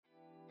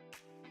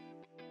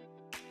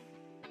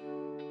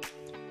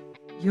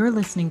You're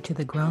listening to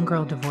the Grown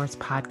Girl Divorce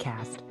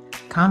Podcast,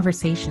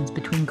 conversations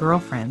between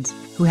girlfriends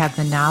who have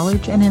the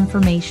knowledge and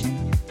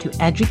information to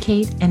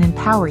educate and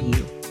empower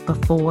you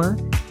before,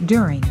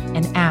 during,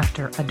 and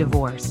after a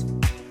divorce.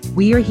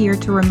 We are here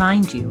to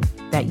remind you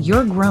that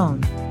you're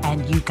grown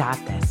and you got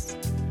this.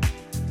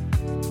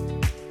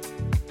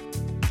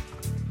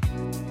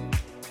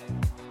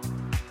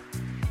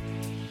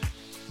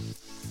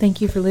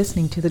 Thank you for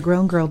listening to the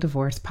Grown Girl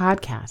Divorce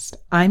Podcast.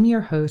 I'm your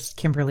host,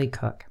 Kimberly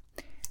Cook.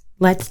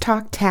 Let's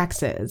talk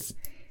taxes.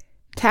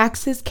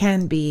 Taxes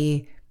can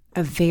be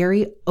a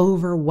very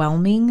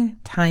overwhelming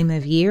time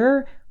of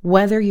year,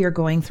 whether you're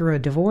going through a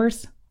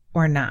divorce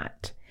or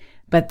not.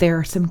 But there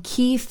are some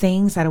key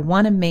things that I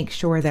want to make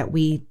sure that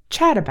we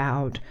chat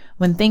about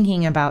when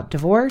thinking about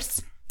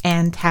divorce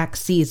and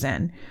tax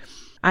season.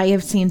 I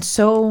have seen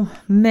so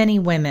many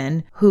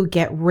women who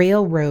get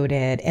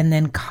railroaded and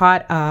then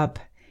caught up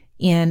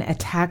in a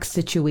tax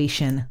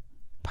situation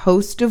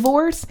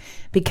post-divorce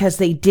because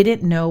they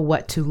didn't know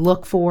what to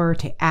look for,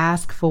 to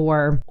ask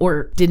for,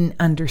 or didn't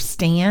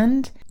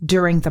understand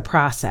during the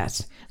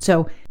process.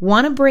 So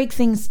want to break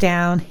things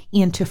down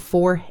into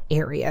 4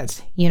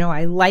 areas.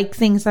 I like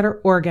things that are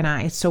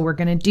organized, so we're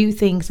going to do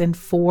things in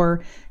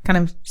 4 kind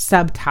of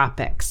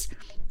subtopics.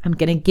 I'm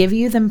going to give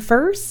you them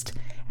first,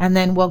 and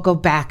then we'll go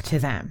back to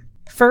them.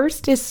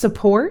 First is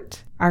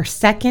support. Our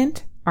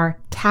second are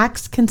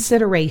tax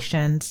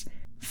considerations.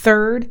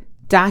 Third,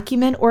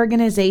 document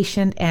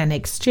organization and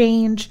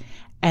exchange.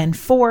 And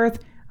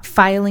fourth,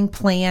 filing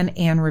plan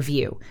and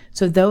review.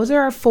 So those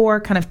are our 4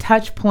 kind of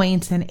touch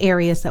points and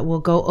areas that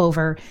we'll go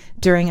over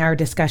during our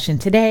discussion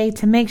today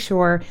to make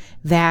sure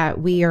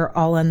that we are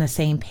all on the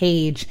same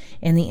page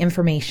in the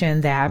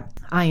information that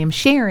I am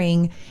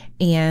sharing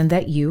and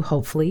that you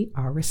hopefully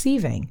are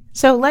receiving.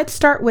 So let's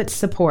start with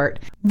support.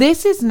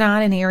 This is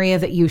not an area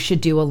that you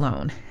should do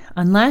alone.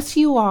 Unless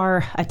you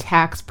are a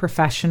tax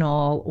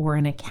professional or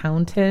an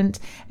accountant,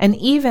 and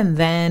even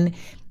then,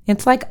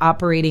 it's like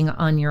operating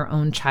on your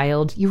own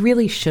child. You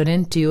really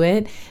shouldn't do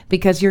it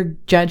because your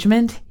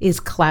judgment is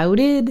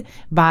clouded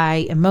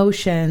by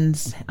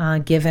emotions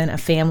given a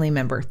family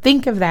member.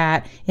 Think of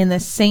that in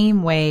the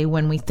same way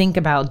when we think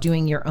about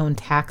doing your own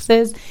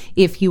taxes.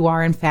 If you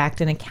are in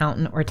fact an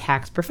accountant or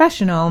tax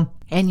professional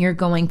and you're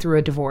going through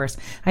a divorce,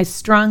 I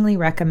strongly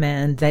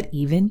recommend that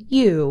even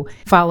you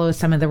follow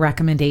some of the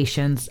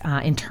recommendations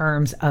in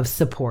terms of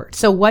support.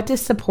 So what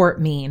does support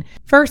mean?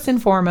 First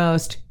and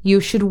foremost, you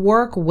should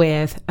work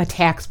with a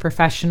tax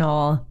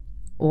professional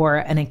or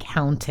an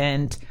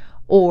accountant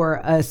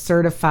or a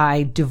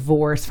certified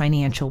divorce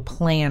financial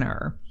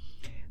planner.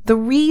 The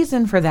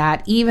reason for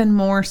that, even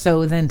more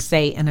so than,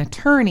 say, an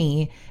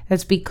attorney,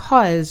 is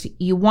because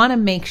you want to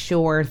make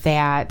sure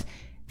that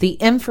the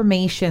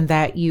information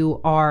that you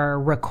are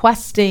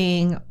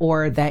requesting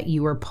or that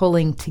you are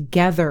pulling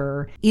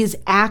together is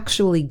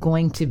actually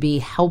going to be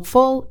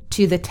helpful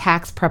to the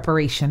tax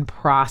preparation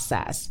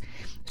process.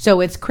 So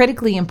it's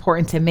critically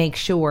important to make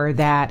sure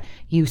that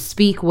you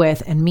speak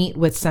with and meet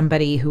with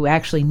somebody who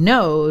actually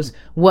knows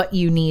what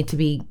you need to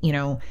be,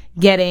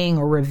 getting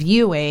or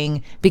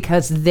reviewing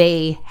because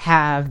they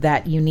have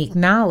that unique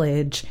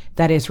knowledge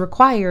that is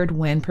required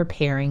when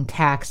preparing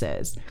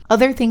taxes.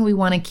 Other thing we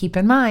want to keep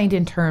in mind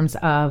in terms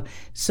of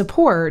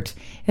support,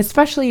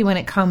 especially when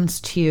it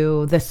comes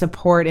to the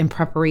support in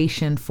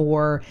preparation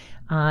for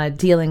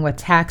dealing with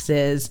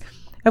taxes,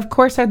 of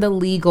course, are the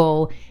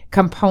legal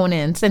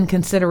components and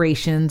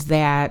considerations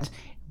that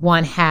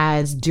one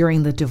has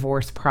during the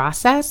divorce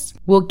process.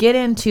 We'll get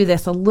into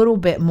this a little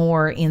bit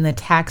more in the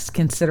tax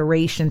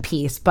consideration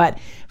piece, but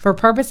for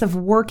purpose of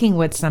working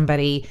with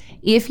somebody,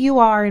 if you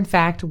are in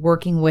fact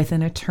working with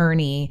an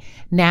attorney,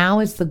 now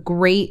is the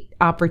great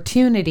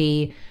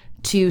opportunity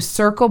to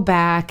circle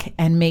back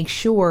and make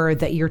sure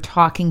that you're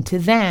talking to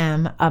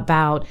them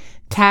about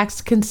tax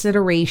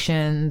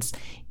considerations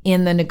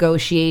in the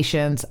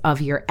negotiations of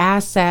your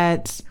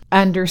assets,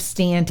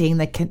 understanding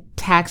the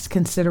tax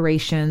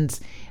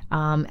considerations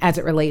as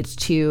it relates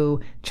to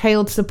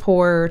child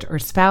support or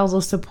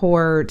spousal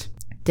support,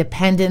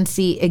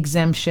 dependency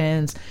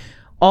exemptions,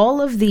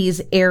 all of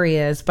these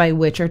areas by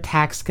which are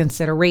tax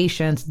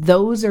considerations.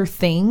 Those are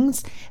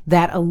things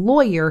that a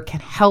lawyer can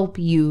help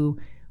you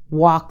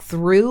walk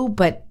through,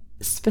 but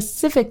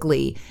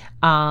specifically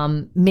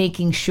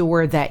making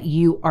sure that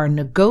you are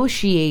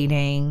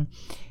negotiating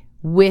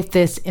with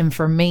this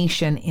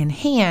information in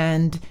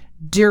hand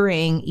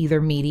during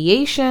either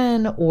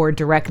mediation or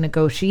direct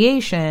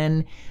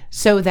negotiation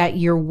so that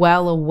you're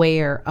well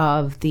aware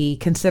of the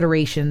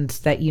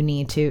considerations that you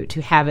need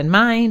to have in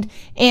mind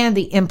and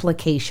the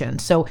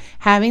implications. So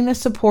having the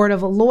support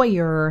of a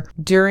lawyer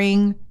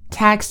during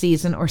tax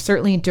season or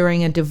certainly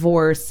during a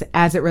divorce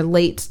as it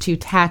relates to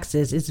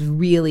taxes is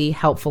really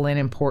helpful and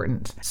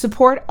important.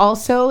 Support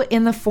also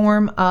in the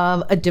form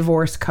of a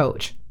divorce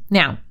coach.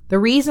 Now, the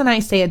reason I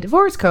say a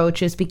divorce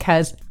coach is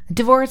because a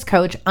divorce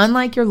coach,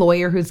 unlike your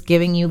lawyer who's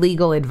giving you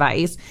legal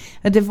advice,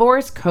 a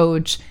divorce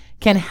coach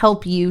can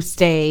help you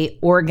stay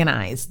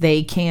organized.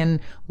 They can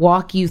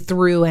walk you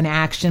through an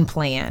action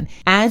plan.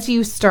 As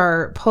you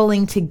start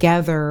pulling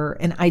together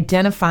and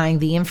identifying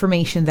the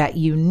information that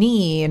you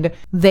need,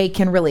 they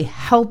can really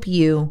help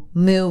you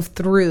move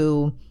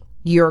through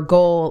your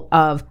goal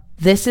of,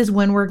 this is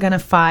when we're going to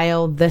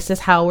file, this is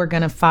how we're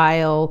going to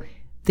file,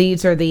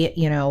 these are the,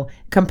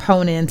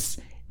 components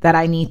that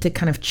I need to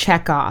kind of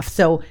check off.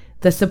 So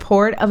the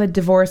support of a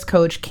divorce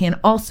coach can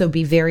also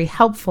be very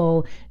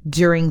helpful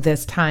during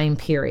this time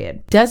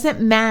period. Doesn't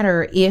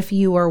matter if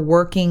you are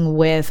working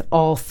with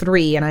all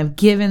three, and I've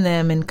given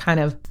them in kind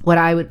of what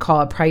I would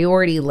call a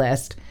priority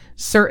list.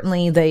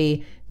 Certainly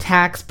the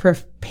tax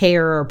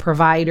preparer,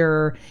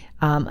 provider,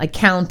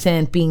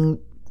 accountant being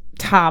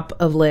top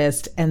of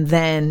list, and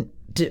then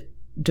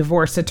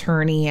divorce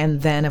attorney,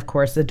 and then of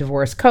course the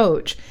divorce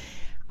coach.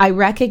 I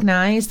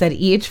recognize that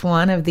each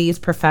one of these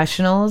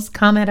professionals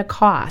come at a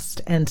cost.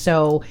 And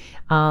so,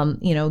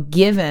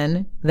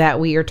 given that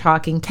we are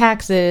talking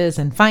taxes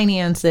and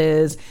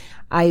finances,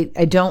 I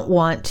don't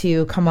want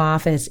to come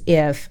off as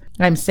if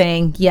I'm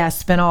saying, yes,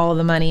 spend all of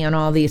the money on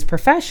all these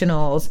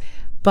professionals,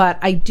 but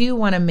I do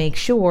want to make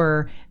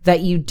sure that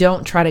you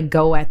don't try to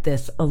go at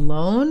this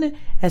alone,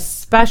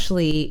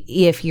 especially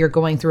if you're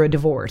going through a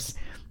divorce.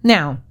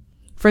 Now,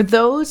 for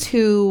those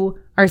who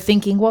are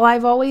thinking, well,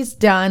 I've always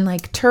done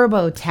like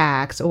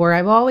TurboTax, or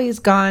I've always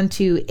gone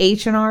to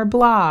H&R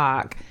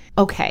Block.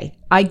 Okay,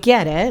 I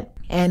get it.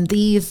 And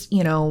these,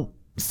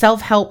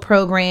 self-help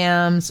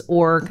programs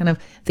or kind of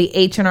the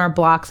H&R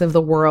Blocks of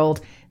the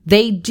world,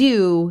 they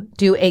do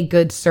a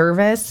good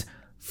service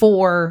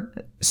for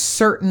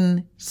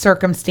certain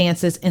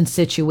circumstances and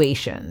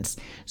situations.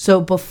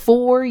 So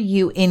before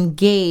you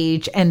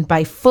engage, and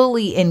by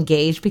fully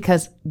engage,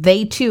 because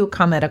they too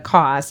come at a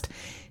cost,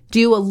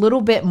 do a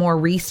little bit more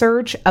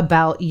research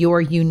about your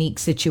unique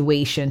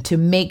situation to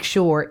make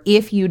sure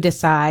if you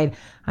decide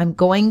I'm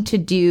going to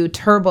do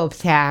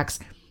TurboTax,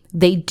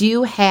 they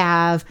do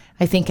have,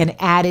 I think, an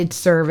added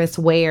service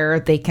where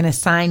they can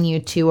assign you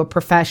to a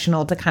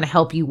professional to kind of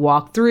help you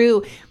walk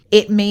through.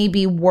 It may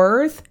be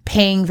worth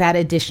paying that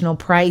additional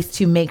price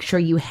to make sure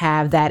you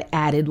have that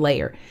added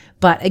layer.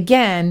 But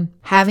again,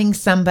 having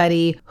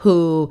somebody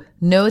who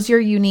knows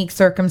your unique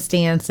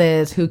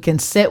circumstances, who can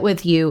sit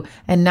with you,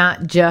 and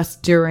not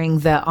just during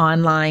the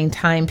online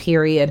time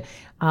period,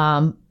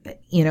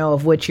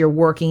 of which you're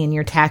working in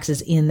your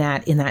taxes in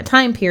that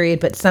time period,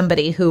 but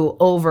somebody who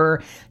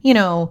over,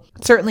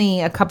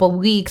 certainly a couple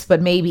weeks,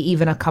 but maybe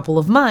even a couple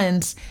of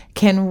months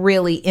can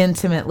really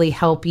intimately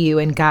help you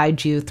and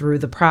guide you through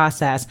the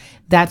process.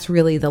 That's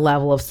really the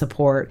level of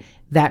support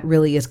that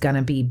really is going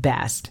to be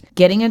best.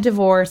 Getting a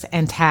divorce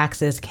and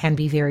taxes can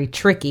be very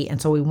tricky.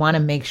 And so we want to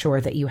make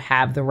sure that you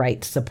have the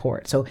right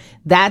support. So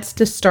that's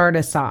to start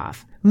us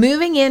off.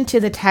 Moving into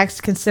the tax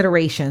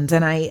considerations,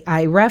 and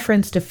I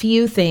referenced a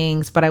few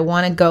things, but I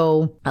want to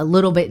go a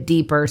little bit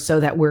deeper so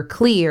that we're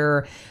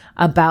clear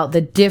about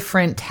the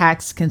different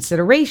tax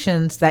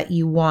considerations that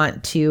you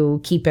want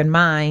to keep in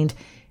mind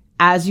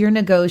as you're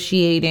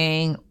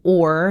negotiating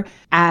or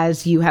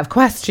as you have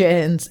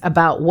questions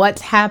about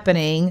what's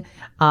happening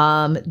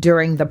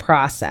during the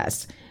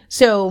process.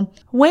 So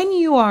when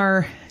you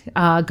are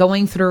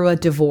going through a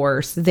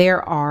divorce,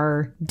 there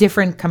are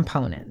different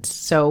components.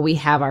 So we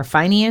have our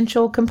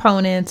financial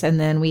components, and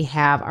then we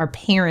have our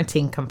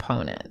parenting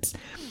components.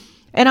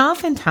 And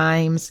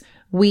oftentimes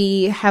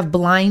we have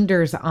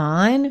blinders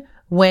on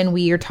when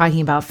we are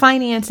talking about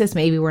finances.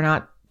 Maybe we're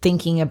not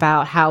thinking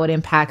about how it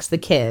impacts the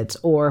kids,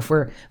 or if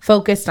we're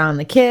focused on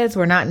the kids,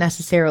 we're not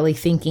necessarily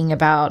thinking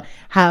about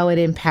how it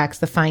impacts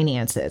the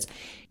finances.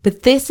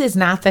 But this is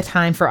not the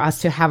time for us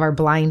to have our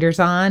blinders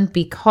on,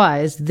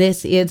 because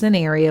this is an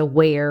area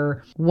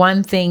where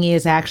one thing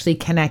is actually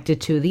connected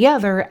to the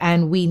other,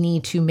 and we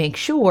need to make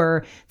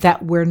sure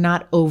that we're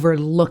not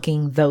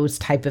overlooking those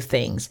type of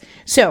things.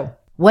 So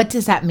what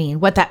does that mean?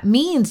 What that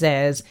means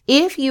is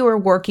if you are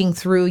working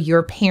through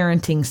your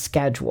parenting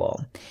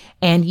schedule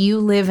and you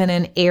live in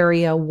an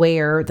area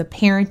where the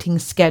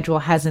parenting schedule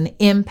has an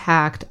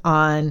impact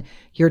on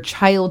your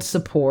child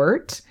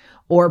support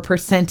or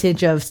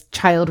percentage of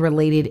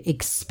child-related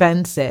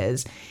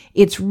expenses,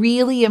 it's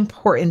really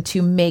important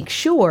to make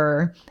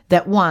sure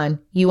that, one,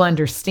 you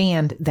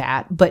understand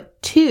that, but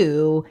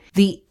two,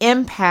 the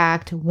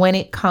impact when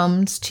it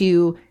comes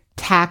to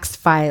tax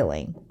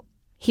filing.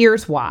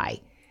 Here's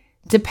why.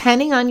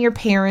 Depending on your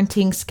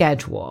parenting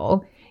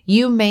schedule,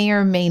 you may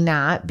or may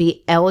not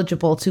be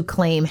eligible to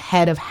claim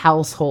head of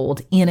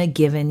household in a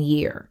given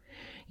year.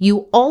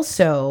 You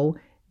also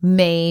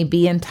may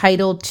be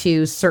entitled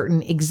to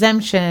certain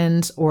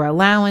exemptions or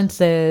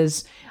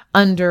allowances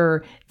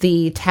under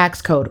the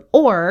tax code,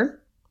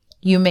 or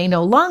you may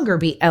no longer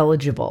be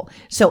eligible.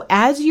 So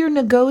as you're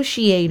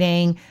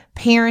negotiating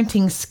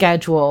parenting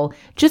schedule,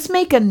 just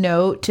make a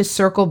note to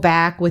circle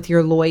back with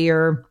your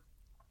lawyer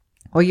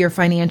or your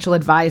financial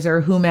advisor,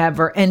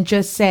 whomever, and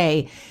just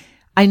say,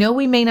 I know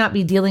we may not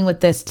be dealing with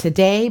this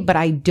today, but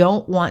I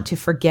don't want to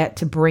forget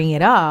to bring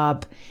it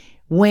up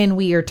when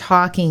we are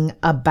talking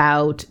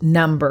about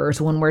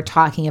numbers, when we're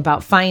talking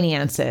about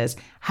finances.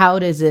 how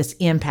does this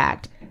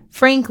impact?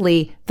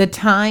 Frankly, the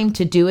time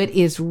to do it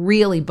is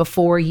really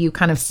before you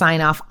kind of sign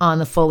off on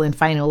the full and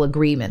final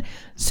agreement,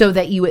 so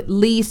that you at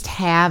least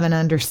have an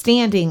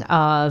understanding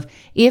of,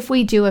 if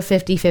we do a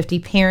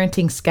 50-50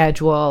 parenting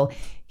schedule,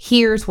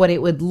 here's what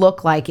it would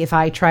look like if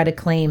I try to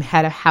claim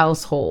head of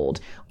household,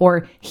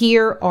 or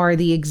here are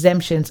the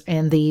exemptions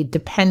and the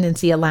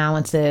dependency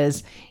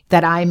allowances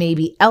that I may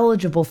be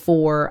eligible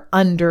for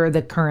under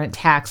the current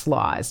tax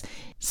laws.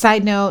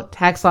 Side note,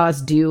 tax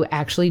laws do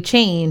actually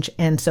change.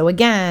 And so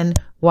again,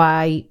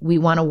 why we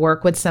want to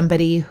work with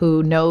somebody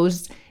who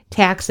knows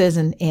taxes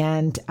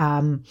and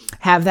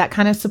have that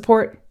kind of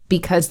support,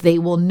 because they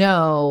will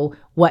know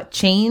what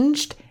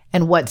changed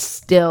and what's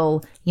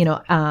still,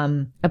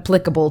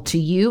 applicable to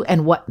you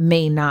and what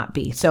may not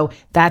be. So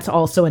that's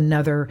also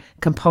another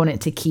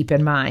component to keep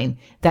in mind,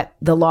 that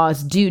the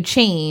laws do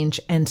change.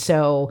 And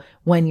so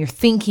when you're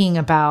thinking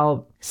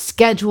about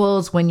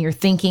schedules, when you're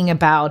thinking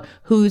about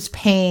who's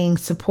paying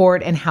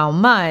support and how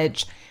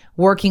much,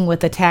 working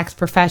with a tax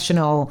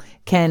professional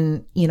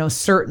can,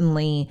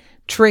 certainly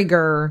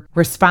trigger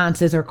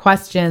responses or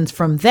questions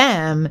from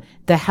them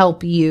to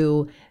help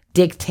you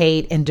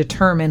dictate and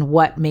determine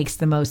what makes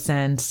the most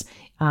sense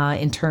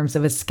in terms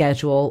of a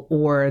schedule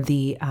or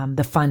the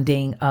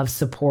funding of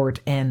support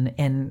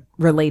and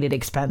related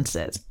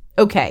expenses.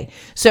 Okay,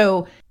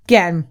 so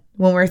again,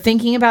 when we're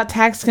thinking about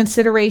tax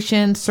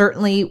considerations,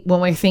 certainly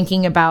when we're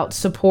thinking about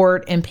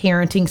support and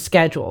parenting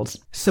schedules,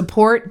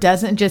 support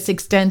doesn't just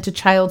extend to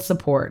child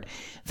support.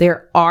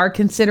 There are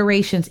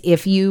considerations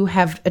if you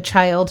have a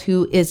child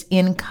who is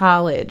in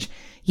college.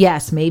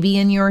 Yes, maybe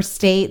in your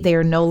state, they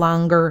are no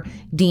longer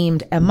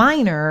deemed a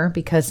minor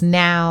because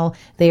now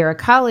they are a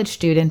college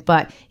student.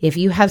 But if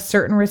you have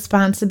certain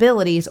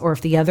responsibilities, or if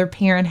the other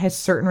parent has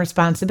certain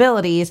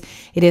responsibilities,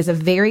 it is a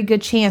very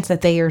good chance that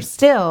they are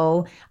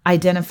still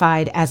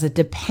identified as a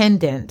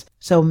dependent.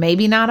 So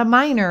maybe not a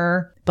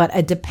minor, but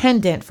a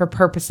dependent for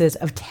purposes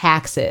of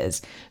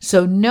taxes.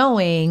 So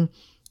knowing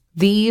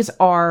these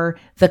are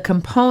the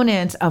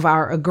components of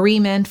our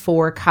agreement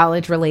for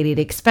college-related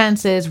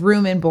expenses,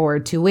 room and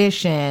board,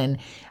 tuition,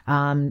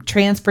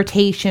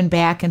 transportation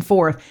back and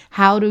forth.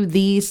 How do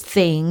these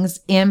things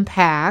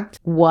impact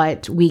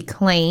what we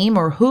claim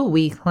or who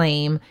we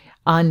claim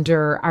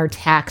under our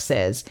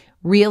taxes?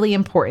 Really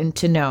important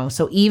to know.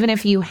 So even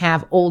if you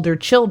have older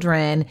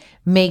children,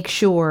 make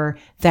sure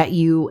that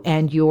you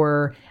and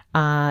your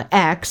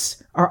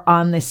ex are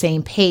on the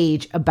same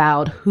page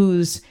about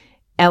who's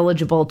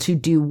eligible to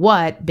do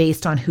what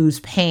based on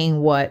who's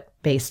paying what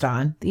based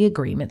on the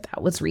agreement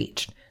that was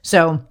reached.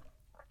 So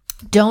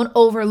don't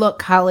overlook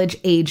college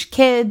age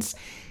kids.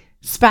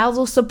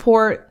 Spousal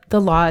support, the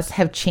laws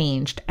have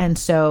changed. And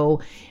so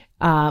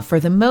for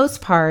the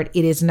most part,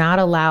 it is not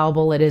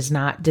allowable. It is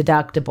not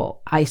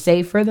deductible. I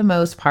say for the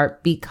most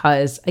part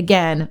because,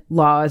 again,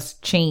 laws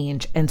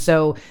change. And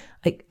so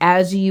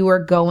as you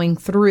are going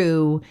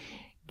through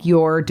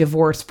your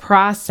divorce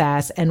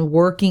process and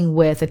working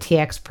with a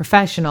tax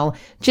professional,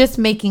 just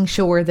making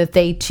sure that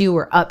they too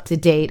are up to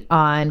date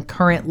on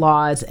current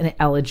laws and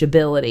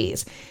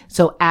eligibilities.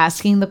 So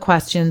asking the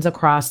questions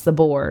across the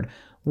board.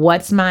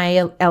 What's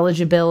my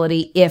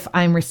eligibility if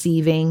I'm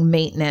receiving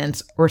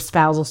maintenance or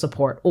spousal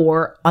support?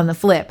 Or on the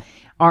flip,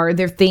 are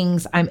there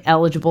things I'm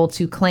eligible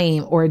to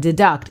claim or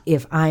deduct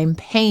if I'm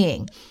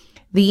paying?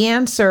 The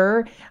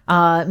answer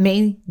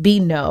may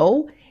be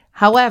no.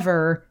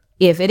 However,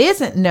 if it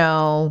isn't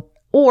no,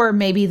 or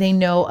maybe they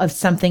know of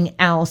something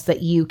else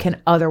that you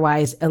can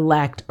otherwise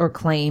elect or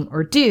claim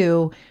or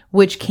do,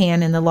 which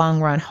can in the long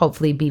run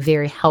hopefully be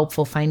very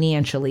helpful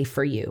financially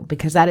for you,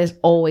 because that is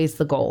always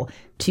the goal,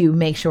 to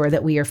make sure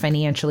that we are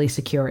financially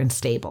secure and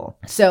stable.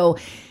 So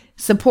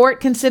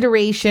support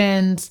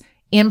considerations,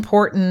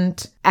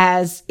 important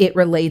as it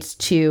relates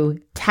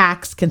to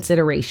tax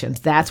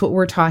considerations. That's what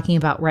we're talking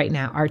about right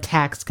now, our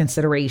tax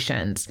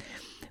considerations.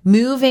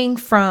 Moving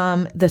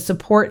from the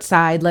support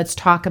side, let's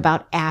talk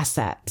about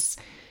assets.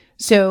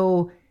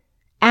 So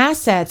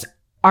assets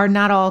are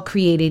not all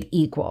created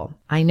equal.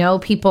 I know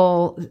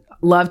people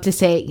love to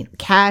say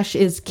cash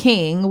is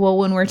king. Well,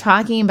 when we're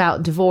talking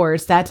about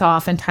divorce, that's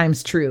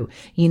oftentimes true.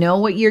 You know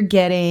what you're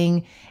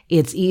getting.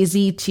 It's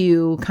easy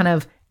to kind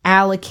of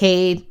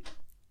allocate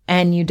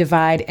and you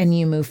divide and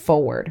you move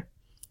forward.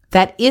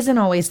 That isn't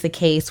always the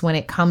case when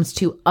it comes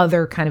to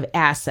other kind of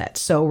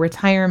assets. So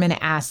retirement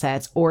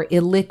assets or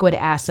illiquid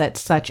assets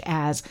such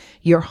as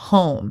your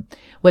home.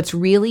 What's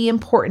really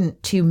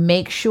important to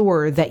make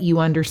sure that you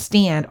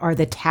understand are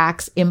the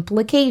tax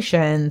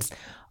implications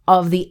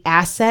of the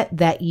asset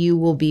that you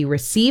will be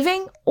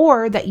receiving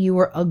or that you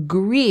are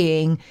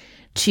agreeing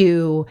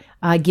to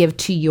give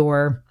to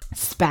your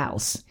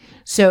spouse.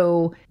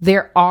 So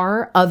there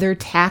are other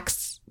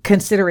tax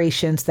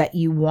considerations that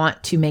you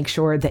want to make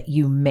sure that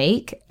you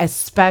make,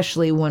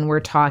 especially when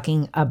we're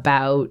talking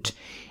about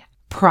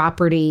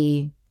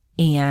property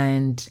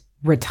and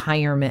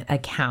retirement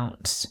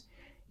accounts.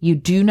 You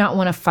do not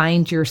want to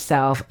find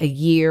yourself a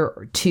year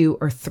or 2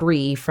 or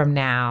 3 from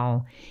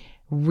now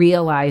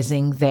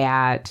realizing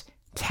that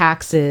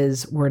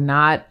taxes were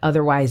not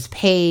otherwise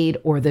paid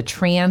or the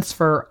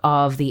transfer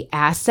of the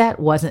asset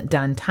wasn't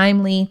done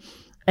timely.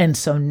 And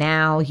so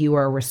now you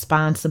are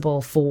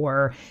responsible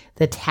for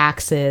the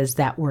taxes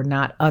that were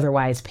not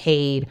otherwise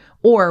paid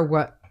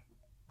or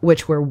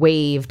which were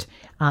waived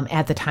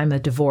at the time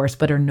of divorce,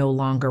 but are no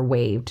longer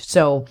waived.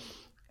 So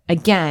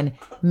again,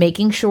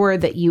 making sure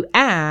that you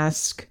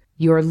ask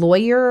your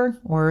lawyer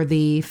or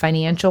the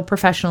financial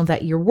professional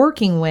that you're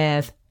working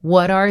with,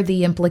 what are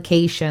the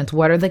implications?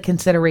 What are the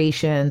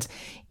considerations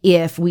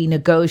if we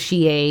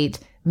negotiate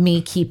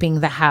me keeping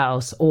the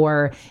house,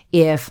 or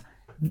if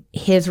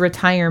his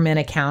retirement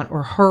account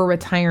or her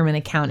retirement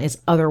account is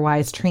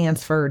otherwise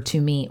transferred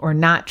to me or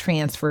not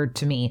transferred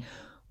to me?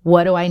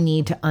 What do I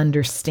need to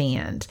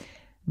understand?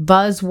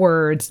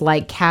 Buzzwords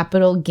like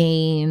capital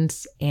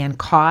gains and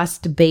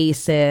cost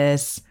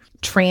basis,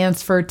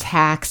 transfer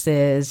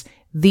taxes,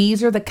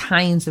 these are the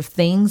kinds of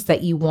things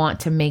that you want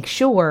to make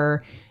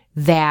sure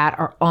that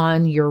are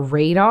on your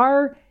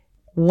radar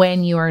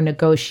when you are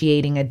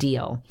negotiating a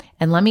deal.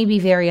 And let me be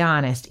very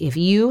honest, if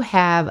you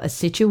have a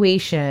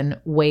situation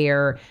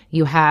where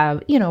you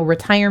have,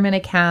 retirement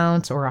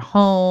accounts or a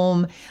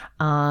home,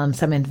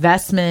 some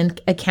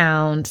investment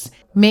accounts,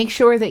 make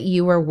sure that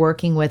you are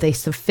working with a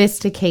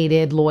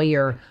sophisticated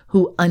lawyer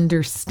who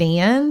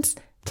understands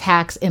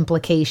tax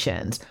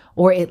implications,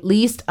 or at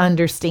least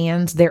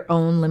understands their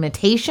own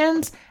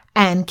limitations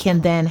and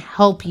can then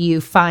help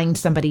you find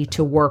somebody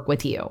to work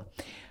with you.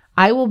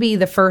 I will be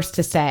the first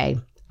to say,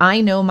 I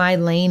know my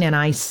lane and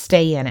I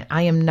stay in it.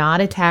 I am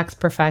not a tax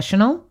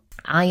professional.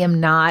 I am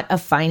not a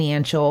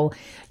financial,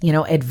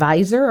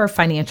 advisor or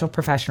financial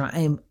professional.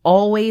 I've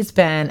always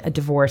been a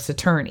divorce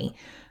attorney.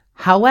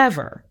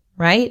 However,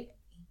 right,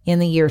 in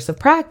the years of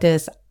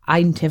practice,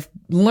 I have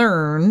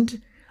learned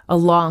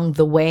along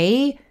the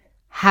way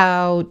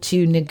how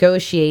to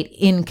negotiate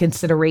in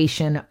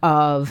consideration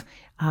of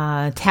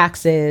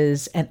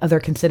taxes and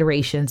other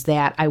considerations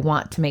that I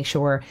want to make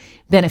sure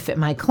benefit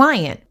my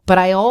client. But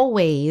I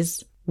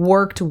always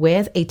worked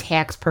with a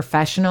tax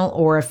professional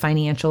or a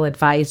financial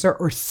advisor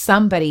or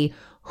somebody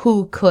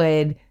who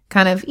could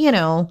kind of,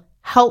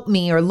 help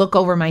me or look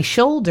over my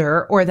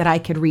shoulder, or that I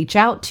could reach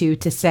out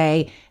to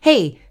say,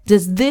 hey,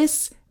 does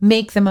this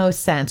make the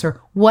most sense?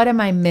 Or what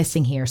am I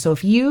missing here? So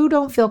if you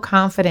don't feel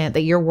confident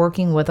that you're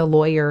working with a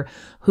lawyer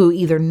who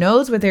either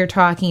knows what they're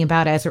talking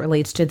about as it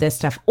relates to this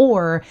stuff,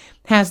 or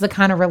has the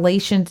kind of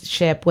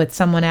relationship with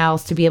someone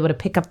else to be able to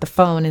pick up the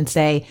phone and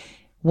say,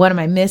 what am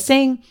I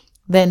missing?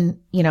 Then,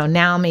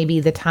 now may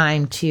be the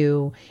time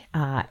to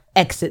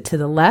exit to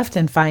the left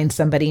and find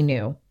somebody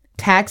new.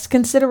 Tax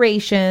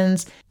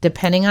considerations,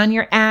 depending on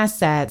your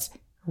assets,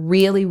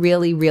 really,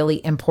 really,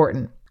 really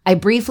important. I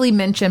briefly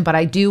mentioned, but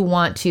I do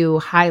want to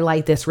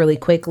highlight this really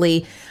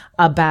quickly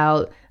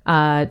about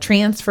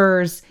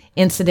transfers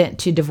incident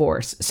to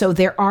divorce. So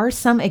there are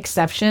some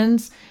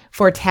exceptions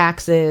for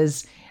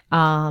taxes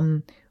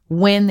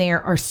when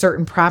there are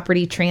certain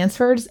property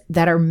transfers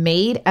that are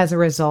made as a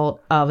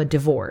result of a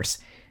divorce.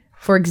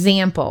 For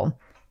example,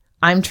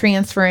 I'm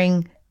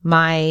transferring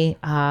my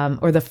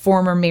or the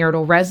former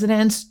marital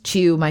residence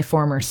to my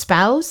former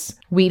spouse.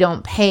 We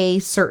don't pay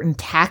certain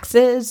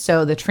taxes.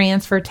 So the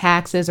transfer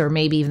taxes or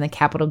maybe even the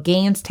capital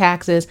gains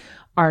taxes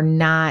are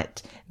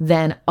not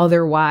then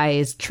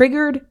otherwise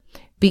triggered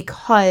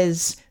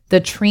because the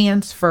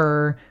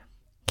transfer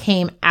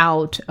came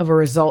out of a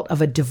result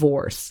of a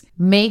divorce.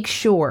 Make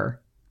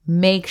sure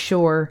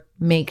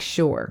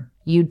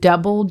you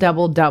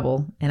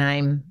double, and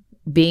I'm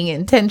being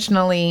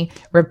intentionally,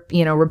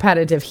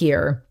 repetitive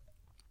here.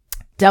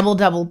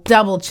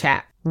 Double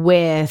check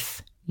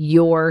with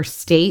your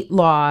state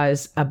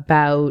laws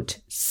about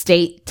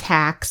state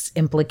tax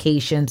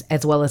implications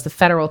as well as the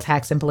federal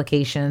tax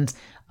implications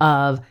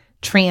of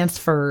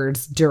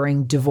transfers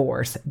during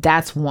divorce.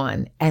 That's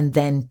one. And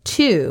then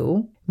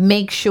two,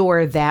 make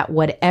sure that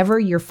whatever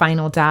your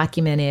final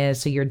document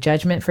is, so your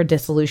judgment for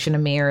dissolution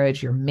of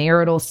marriage, your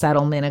marital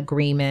settlement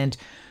agreement,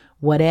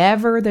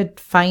 whatever the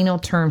final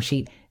term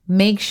sheet,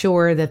 make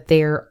sure that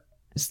there's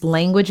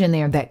language in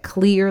there that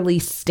clearly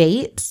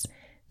states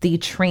the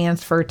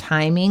transfer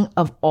timing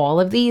of all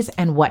of these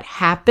and what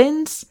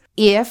happens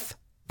if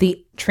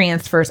the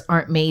transfers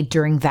aren't made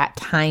during that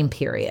time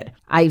period.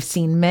 I've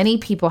seen many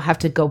people have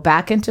to go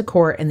back into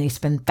court and they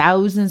spend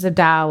thousands of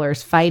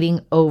dollars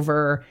fighting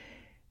over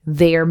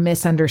their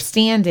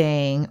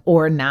misunderstanding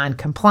or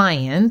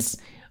non-compliance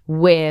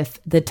with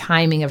the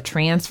timing of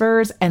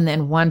transfers, and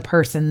then one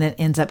person then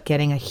ends up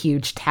getting a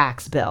huge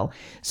tax bill.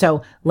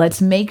 So let's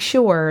make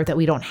sure that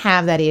we don't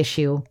have that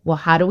issue. Well,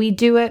 how do we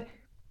do it?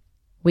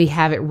 We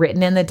have it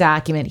written in the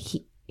document.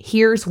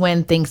 Here's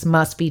when things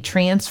must be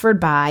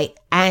transferred by,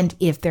 and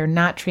if they're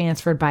not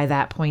transferred by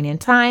that point in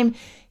time,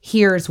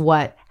 here's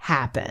what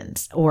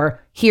happens,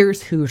 or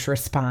here's who's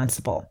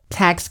responsible.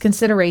 Tax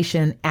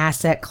consideration,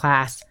 asset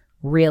class,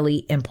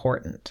 really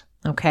important.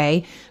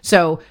 Okay,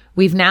 so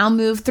we've now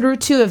moved through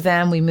two of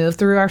them. We moved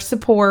through our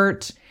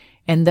support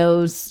and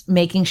those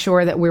making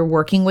sure that we're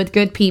working with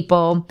good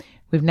people.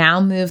 We've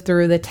now moved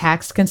through the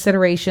tax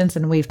considerations,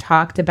 and we've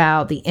talked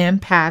about the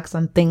impacts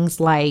on things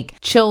like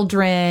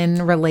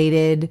children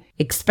related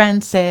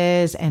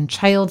expenses and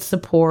child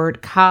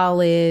support,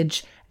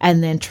 college,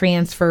 and then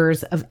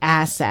transfers of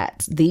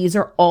assets. These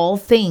are all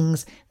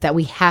things that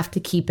we have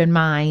to keep in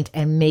mind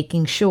and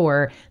making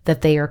sure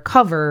that they are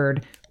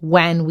covered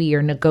when we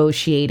are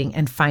negotiating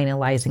and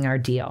finalizing our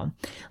deal.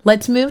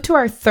 Let's move to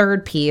our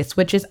third piece,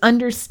 which is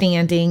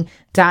understanding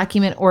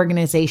document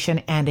organization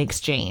and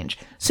exchange.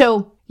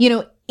 So,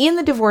 in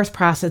the divorce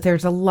process,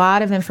 there's a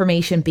lot of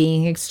information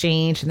being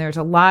exchanged and there's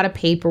a lot of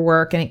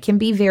paperwork, and it can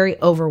be very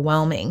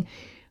overwhelming.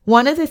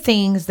 One of the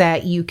things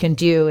that you can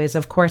do is,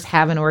 of course,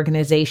 have an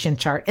organization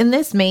chart. And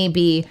this may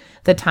be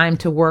the time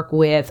to work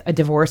with a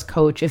divorce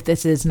coach if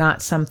this is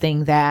not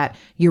something that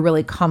you're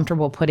really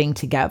comfortable putting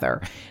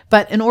together.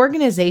 But an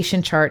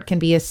organization chart can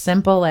be as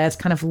simple as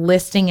kind of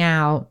listing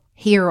out,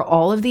 here are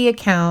all of the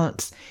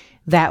accounts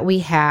that we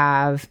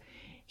have.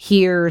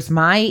 Here's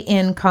my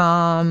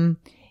income.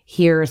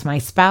 Here's my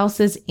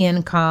spouse's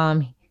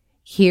income.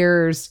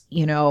 Here's,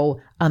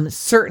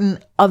 certain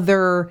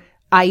other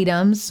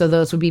items. So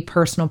those would be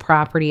personal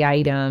property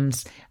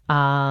items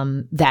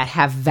that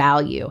have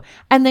value.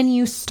 And then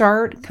you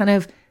start kind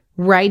of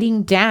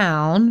writing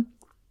down,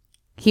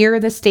 here are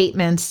the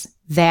statements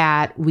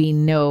that we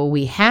know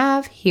we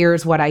have.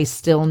 Here's what I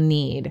still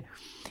need.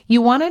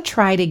 You want to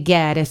try to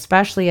get,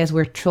 especially as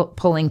we're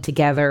pulling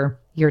together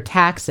your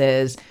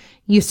taxes,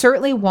 you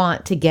certainly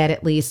want to get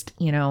at least,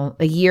 a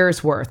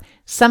year's worth.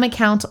 Some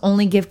accounts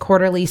only give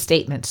quarterly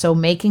statements. So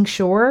making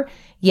sure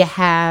you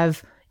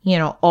have,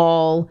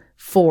 all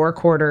 4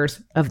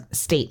 quarters of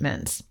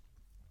statements.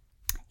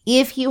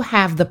 If you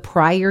have the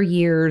prior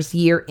year's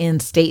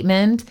year-end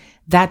statement,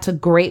 that's a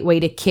great way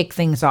to kick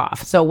things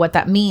off. So what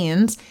that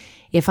means,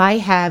 if I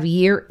have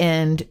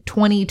year-end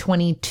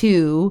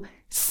 2022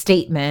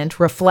 statement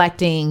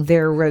reflecting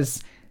there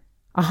was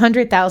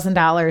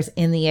 $100,000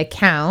 in the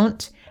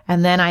account,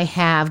 and then I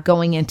have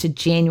going into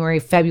January,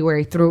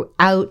 February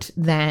throughout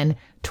then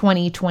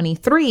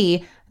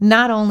 2023,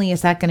 not only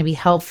is that going to be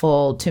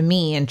helpful to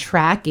me in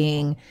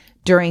tracking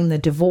during the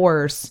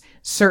divorce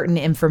certain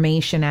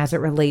information as it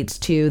relates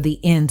to the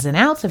ins and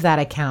outs of that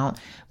account,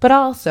 but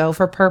also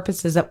for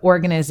purposes of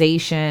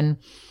organization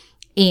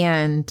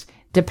and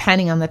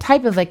depending on the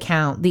type of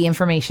account, the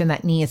information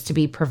that needs to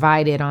be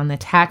provided on the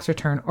tax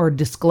return or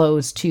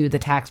disclosed to the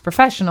tax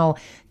professional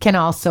can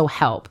also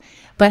help.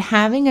 But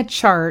having a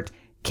chart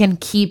can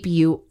keep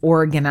you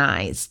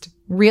organized.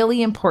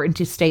 Really important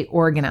to stay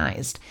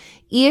organized.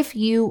 If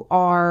you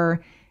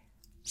are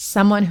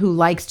someone who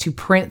likes to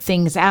print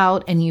things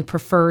out and you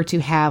prefer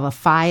to have a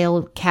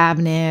file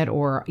cabinet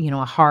or,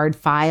 a hard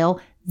file,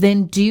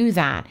 then do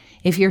that.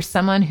 If you're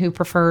someone who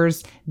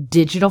prefers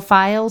digital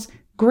files,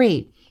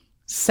 great.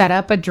 Set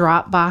up a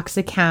Dropbox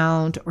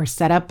account or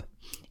set up,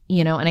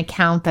 an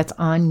account that's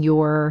on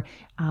your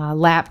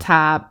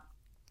laptop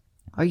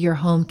or your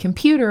home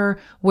computer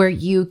where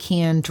you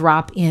can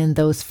drop in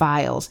those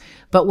files.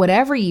 But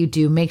whatever you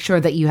do, make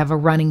sure that you have a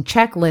running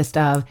checklist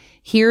of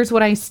here's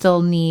what I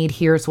still need,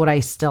 here's what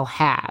I still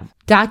have.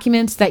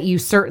 Documents that you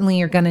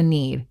certainly are going to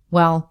need.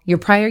 Well, your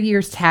prior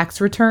year's tax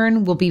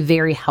return will be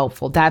very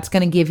helpful. That's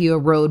going to give you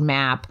a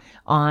roadmap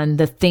on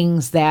the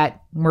things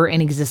that were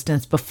in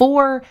existence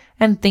before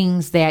and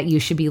things that you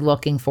should be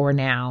looking for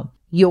now.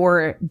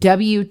 Your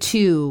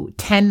W-2,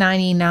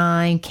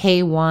 1099,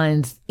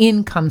 K-1s,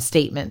 income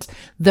statements,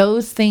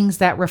 those things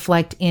that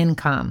reflect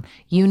income.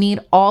 You need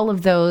all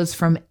of those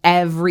from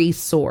every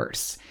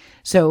source.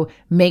 So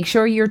make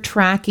sure you're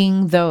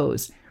tracking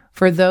those.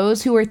 For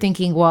those who are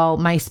thinking, well,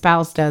 my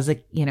spouse does a,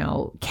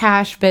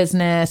 cash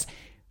business.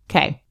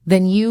 Okay,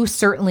 then you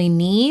certainly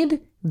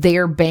need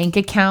their bank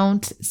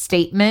account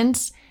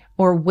statements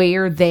or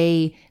where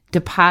they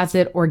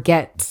deposit or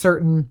get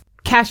certain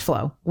cash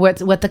flow, what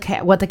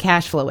the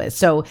cash flow is.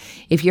 So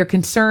if you're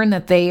concerned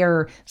that they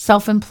are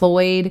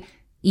self-employed,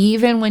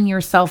 even when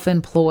you're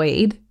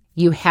self-employed,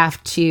 you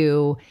have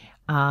to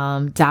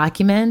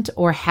document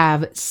or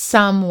have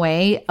some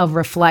way of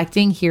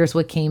reflecting, here's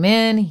what came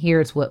in,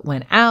 here's what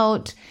went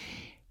out.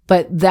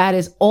 But that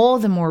is all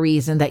the more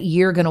reason that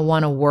you're going to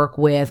want to work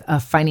with a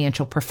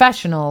financial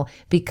professional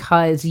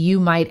because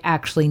you might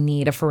actually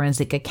need a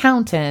forensic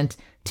accountant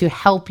to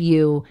help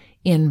you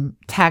in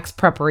tax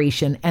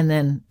preparation and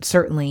then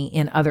certainly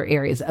in other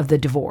areas of the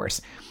divorce.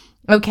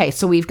 Okay,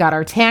 so we've got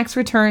our tax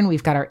return,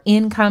 we've got our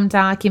income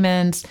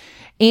documents,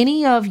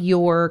 any of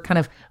your kind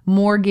of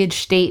mortgage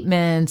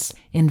statements,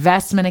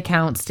 investment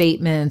account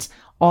statements,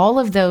 all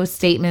of those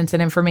statements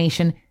and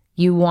information,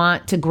 you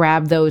want to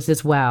grab those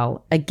as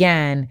well.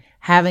 Again,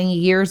 having a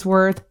year's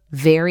worth,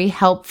 very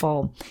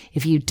helpful.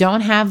 If you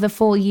don't have the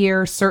full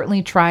year,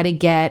 certainly try to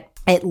get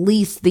at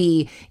least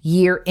the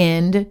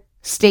year-end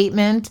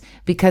statement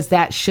because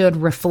that should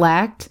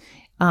reflect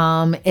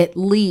at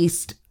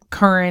least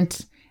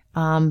current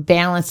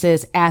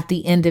balances at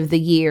the end of the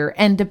year.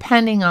 And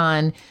depending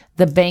on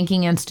the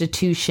banking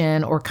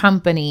institution or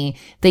company,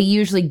 they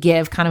usually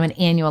give kind of an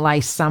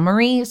annualized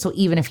summary. So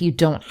even if you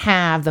don't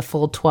have the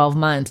full 12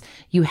 months,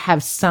 you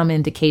have some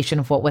indication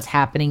of what was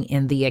happening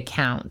in the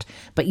account.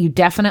 But you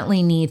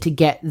definitely need to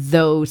get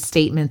those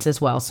statements as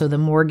well. So the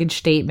mortgage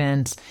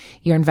statements,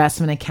 your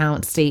investment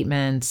account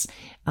statements,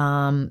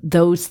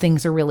 those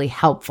things are really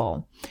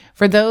helpful.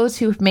 For those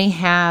who may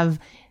have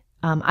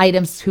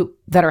items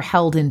that are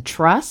held in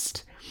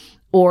trust,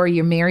 or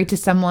you're married to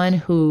someone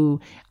who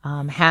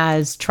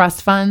has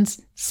trust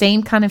funds,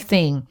 same kind of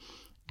thing.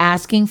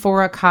 Asking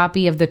for a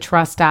copy of the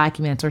trust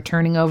documents or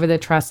turning over the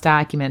trust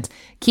documents,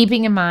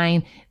 keeping in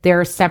mind there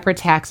are separate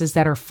taxes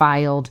that are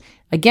filed.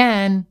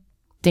 Again,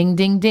 ding,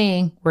 ding,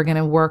 ding. We're going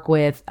to work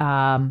with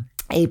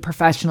a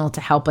professional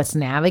to help us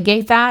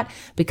navigate that,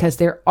 because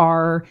there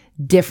are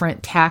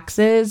different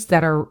taxes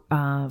that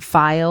are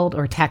filed,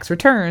 or tax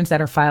returns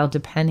that are filed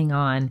depending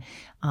on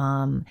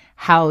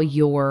how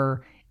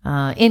your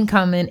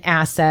income and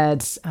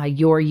assets,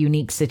 your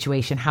unique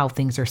situation, how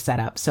things are set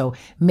up. So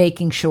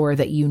making sure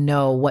that you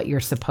know what you're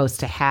supposed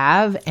to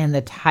have and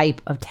the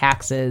type of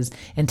taxes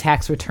and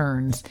tax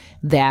returns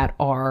that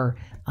are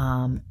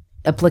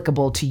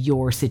applicable to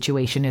your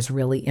situation is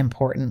really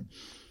important.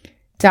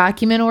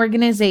 Document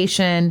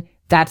organization,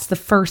 that's the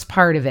first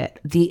part of it.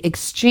 The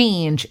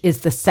exchange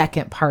is the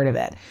second part of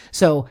it.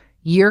 So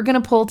you're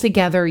going to pull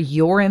together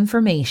your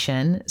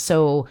information.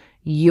 So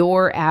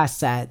your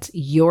assets,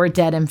 your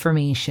debt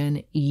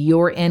information,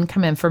 your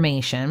income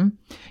information.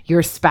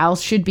 Your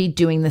spouse should be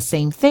doing the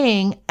same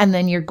thing, and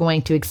then you're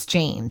going to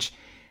exchange.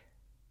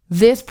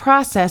 This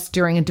process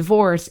during a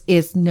divorce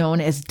is known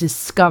as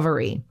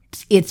discovery.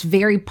 It's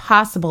very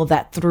possible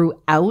that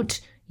throughout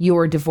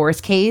your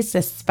divorce case,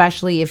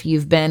 especially if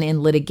you've been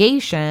in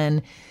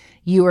litigation,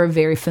 you are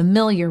very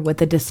familiar with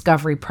the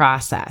discovery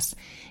process.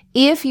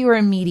 If you're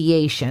in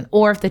mediation,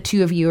 or if the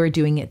two of you are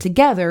doing it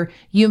together,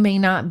 you may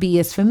not be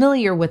as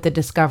familiar with the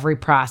discovery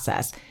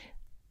process.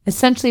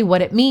 Essentially,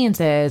 what it means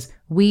is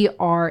we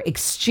are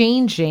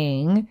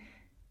exchanging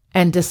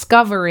and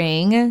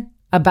discovering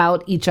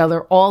about each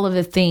other all of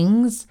the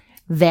things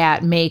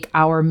that make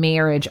our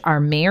marriage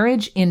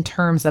in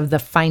terms of the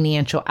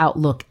financial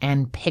outlook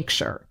and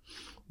picture.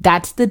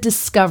 That's the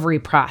discovery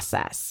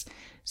process.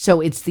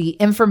 So it's the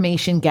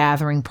information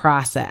gathering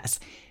process.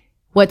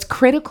 What's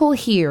critical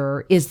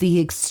here is the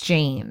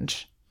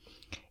exchange.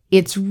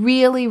 It's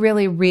really,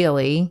 really,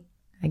 really,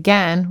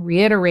 again,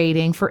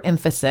 reiterating for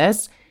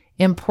emphasis,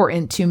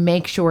 important to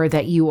make sure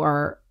that you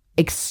are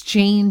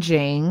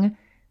exchanging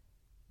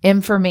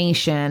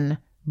information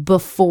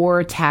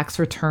before tax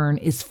return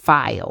is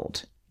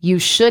filed. You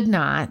should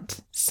not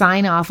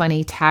sign off on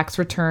a tax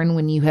return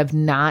when you have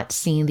not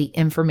seen the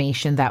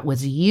information that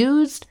was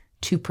used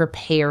to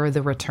prepare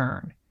the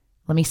return.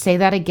 Let me say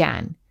that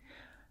again.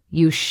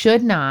 You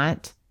should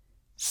not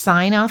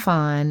sign off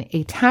on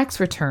a tax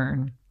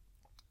return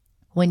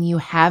when you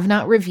have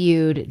not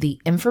reviewed the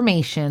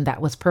information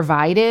that was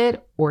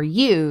provided or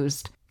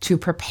used to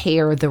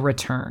prepare the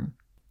return.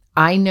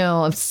 I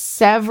know of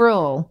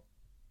several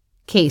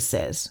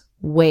cases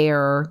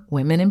where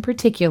women in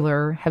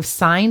particular have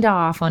signed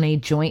off on a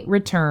joint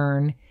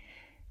return,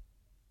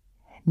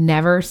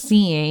 never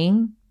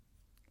seeing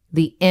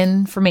the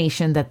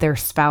information that their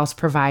spouse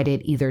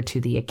provided either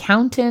to the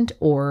accountant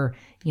or,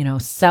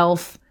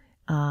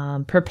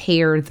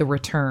 prepared the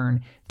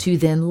return, to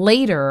then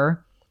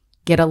later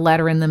get a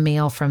letter in the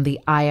mail from the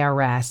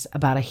IRS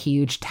about a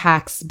huge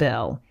tax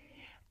bill.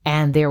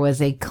 And there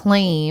was a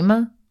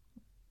claim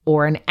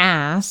or an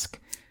ask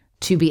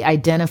to be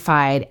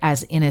identified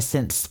as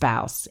innocent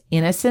spouse.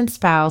 Innocent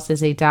spouse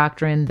is a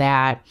doctrine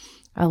that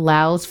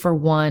allows for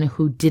one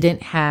who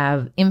didn't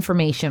have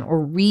information or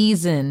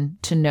reason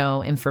to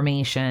know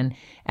information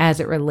as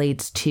it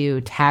relates to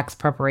tax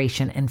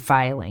preparation and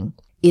filing.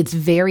 It's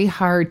very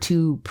hard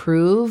to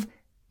prove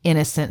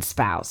innocent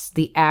spouse.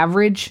 The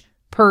average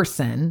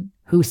person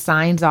who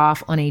signs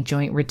off on a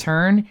joint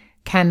return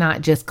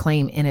cannot just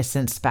claim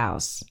innocent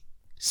spouse.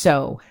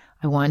 So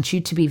I want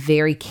you to be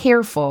very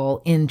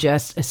careful in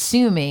just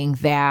assuming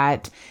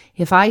that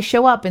if I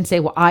show up and say,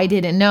 well, I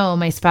didn't know,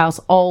 my spouse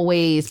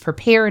always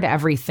prepared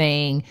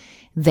everything,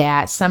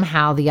 that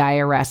somehow the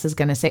IRS is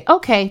going to say,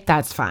 okay,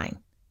 that's fine.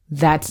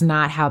 That's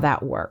not how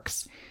that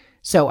works.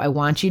 So I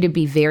want you to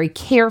be very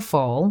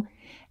careful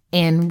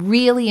and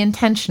really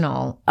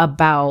intentional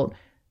about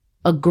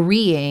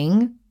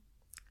agreeing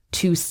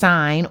to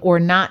sign or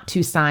not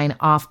to sign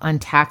off on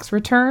tax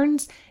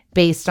returns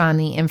based on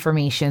the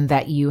information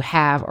that you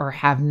have or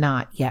have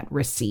not yet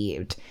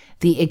received.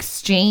 The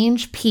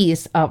exchange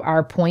piece of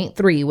our point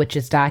 3, which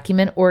is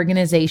document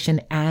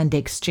organization and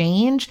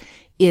exchange,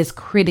 is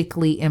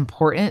critically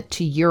important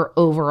to your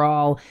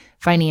overall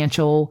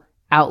financial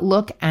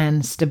outlook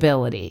and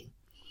stability.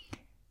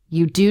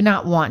 You do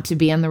not want to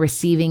be on the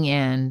receiving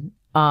end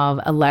of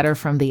a letter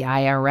from the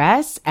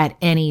IRS at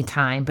any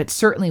time, but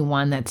certainly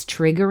one that's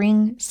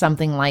triggering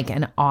something like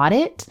an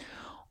audit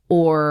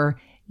or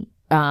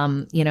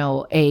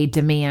a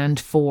demand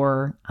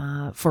for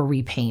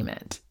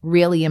repayment.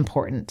 Really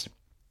important.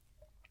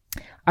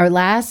 Our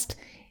last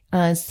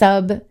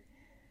sub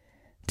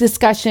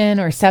discussion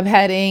or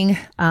subheading,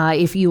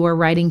 if you are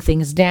writing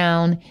things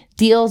down,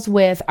 deals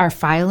with our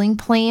filing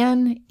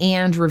plan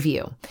and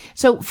review.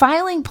 So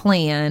filing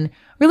plan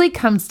really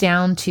comes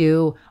down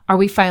to, are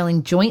we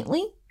filing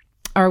jointly?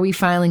 Are we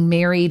filing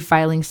married,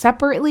 filing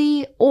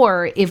separately?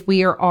 Or if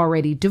we are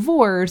already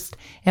divorced,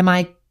 am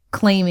I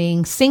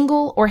claiming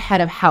single or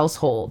head of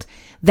household?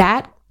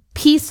 That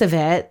piece of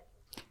it,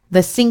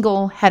 the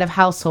single head of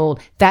household,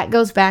 that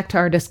goes back to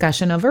our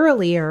discussion of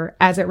earlier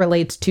as it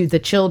relates to the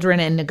children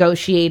and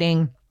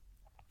negotiating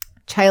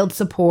child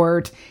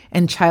support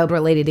and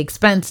child-related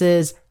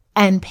expenses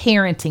and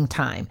parenting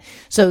time.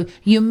 So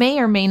you may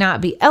or may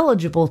not be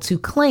eligible to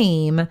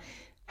claim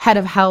head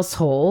of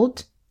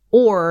household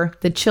or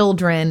the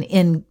children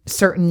in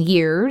certain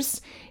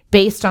years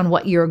based on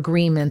what your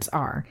agreements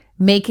are.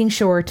 Making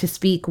sure to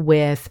speak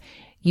with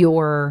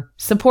your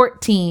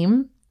support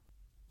team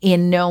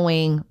in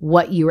knowing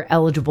what you are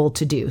eligible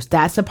to do. So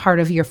that's a part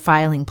of your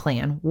filing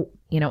plan.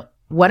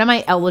 What am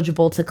I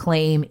eligible to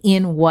claim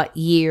in what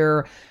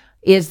year?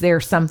 Is there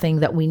something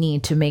that we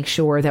need to make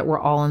sure that we're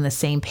all on the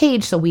same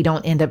page so we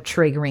don't end up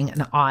triggering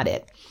an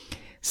audit?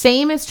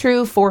 Same is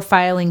true for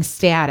filing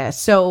status.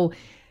 So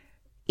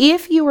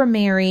if you are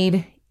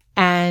married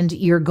and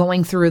you're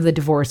going through the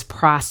divorce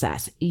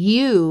process,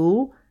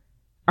 you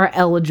are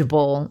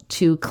eligible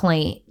to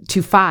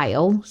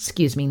file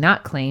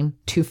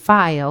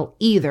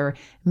either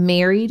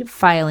married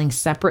filing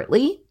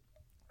separately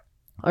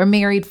or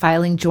married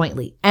filing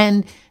jointly.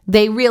 And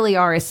they really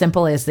are as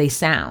simple as they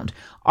sound.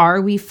 Are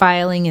we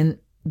filing in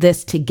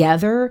this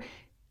together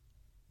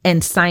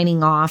and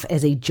signing off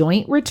as a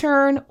joint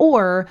return,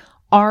 or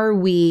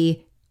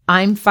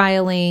I'm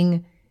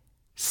filing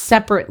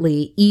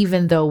separately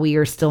even though we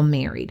are still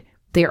married?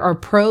 There are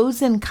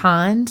pros and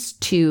cons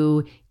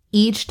to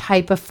each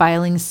type of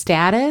filing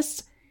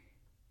status,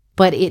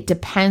 but it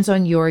depends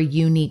on your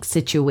unique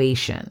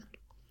situation.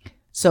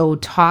 So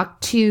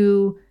talk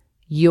to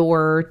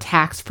your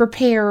tax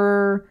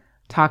preparer,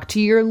 talk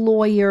to your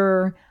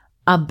lawyer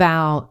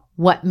about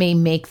what may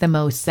make the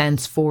most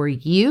sense for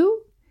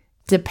you,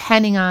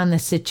 depending on the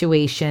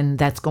situation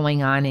that's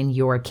going on in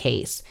your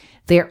case.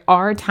 There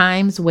are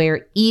times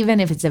where even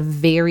if it's a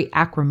very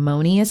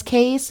acrimonious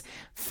case,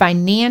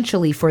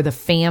 financially for the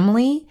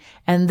family,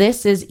 and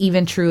this is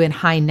even true in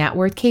high net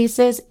worth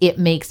cases, it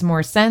makes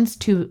more sense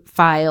to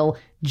file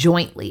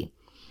jointly.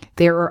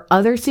 There are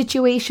other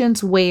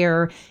situations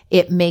where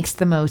it makes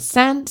the most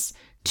sense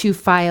to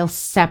file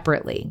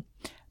separately.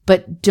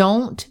 But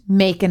don't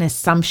make an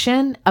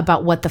assumption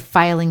about what the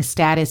filing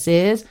status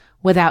is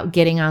without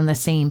getting on the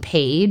same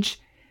page.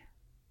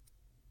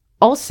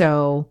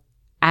 Also,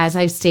 as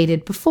I've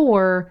stated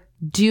before,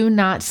 do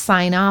not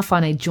sign off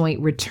on a joint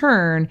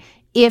return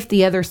if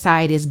the other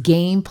side is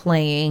game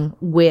playing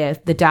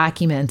with the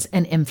documents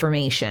and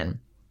information.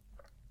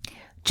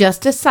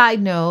 Just a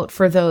side note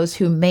for those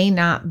who may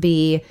not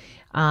be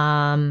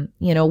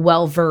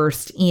well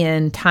versed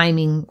in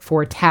timing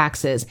for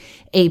taxes.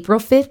 April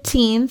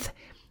 15th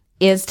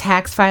is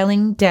tax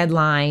filing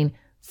deadline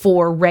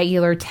for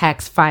regular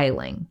tax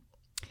filing.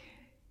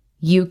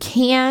 You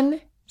can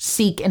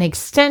seek an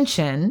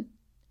extension,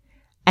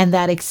 and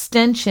that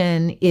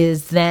extension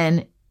is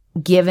then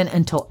given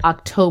until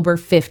October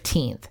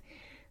 15th.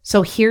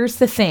 So here's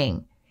the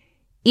thing.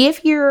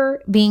 If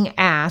you're being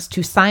asked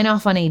to sign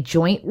off on a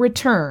joint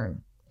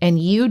return and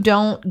you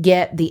don't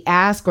get the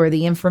ask or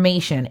the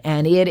information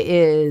and it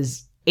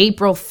is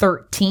April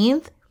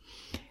 13th,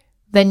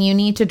 then you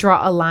need to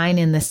draw a line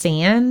in the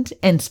sand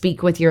and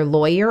speak with your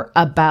lawyer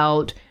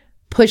about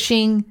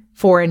pushing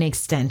for an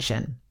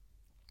extension.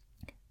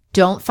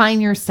 Don't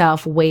find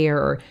yourself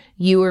where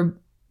you are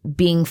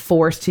being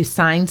forced to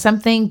sign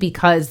something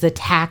because the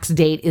tax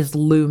date is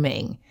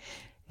looming.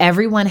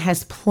 Everyone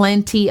has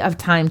plenty of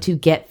time to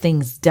get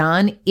things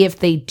done if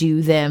they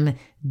do them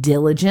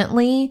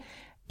diligently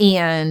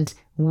and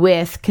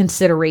with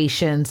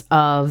considerations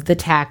of the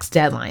tax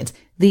deadlines.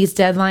 These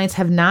deadlines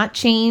have not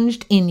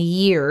changed in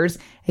years,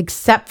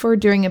 except for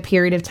during a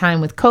period of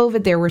time with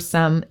COVID. There were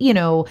some,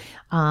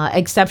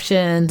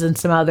 exceptions and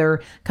some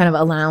other kind of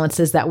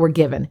allowances that were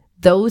given.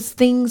 Those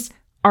things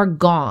are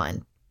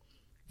gone.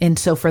 And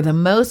so for the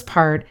most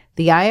part,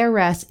 the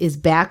IRS is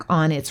back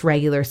on its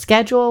regular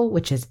schedule,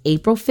 which is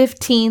April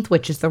 15th,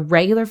 which is the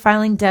regular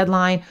filing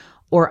deadline,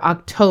 or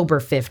October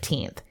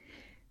 15th.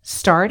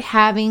 Start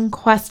having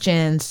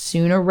questions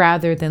sooner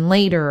rather than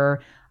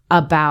later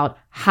about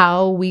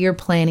how we are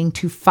planning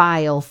to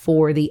file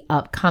for the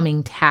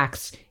upcoming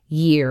tax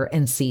year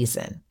and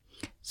season.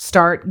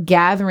 Start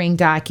gathering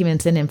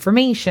documents and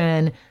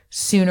information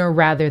sooner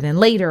rather than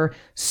later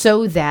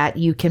so that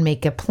you can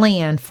make a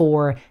plan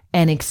for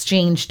an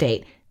exchange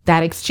date.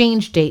 That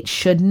exchange date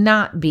should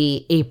not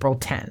be April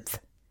 10th.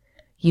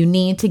 You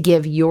need to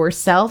give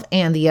yourself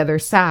and the other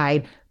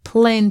side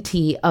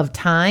plenty of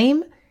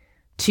time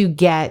to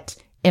get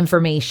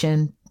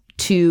information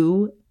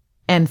to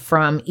and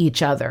from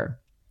each other.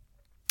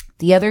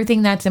 The other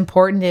thing that's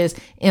important is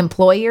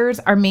employers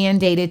are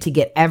mandated to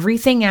get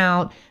everything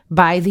out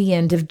by the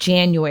end of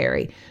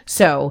January.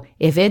 So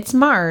if it's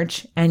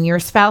March and your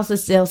spouse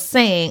is still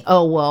saying,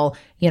 oh, well,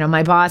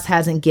 my boss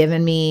hasn't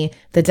given me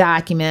the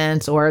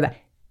documents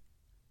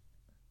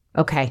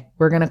okay,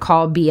 we're going to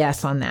call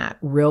BS on that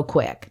real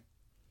quick.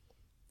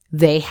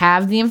 They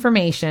have the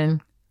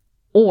information,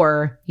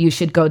 or you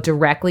should go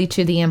directly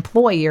to the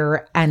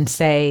employer and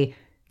say,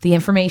 the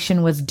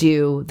information was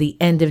due the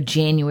end of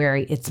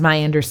January. It's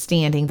my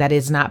understanding that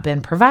it's not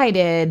been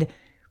provided.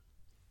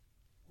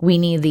 We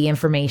need the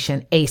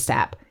information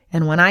ASAP.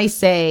 And when I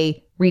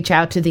say reach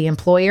out to the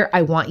employer,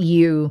 I want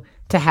you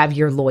to have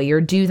your lawyer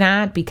do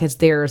that, because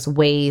there's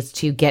ways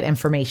to get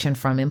information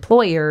from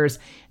employers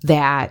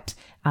that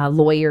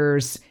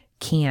lawyers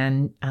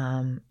can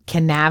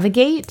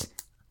navigate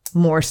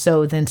more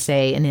so than,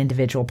 say, an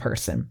individual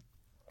person.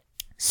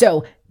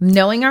 So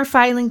knowing our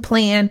filing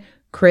plan,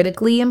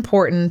 critically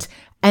important.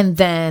 And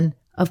then,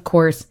 of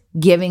course,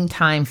 giving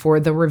time for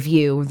the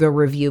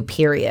review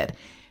period.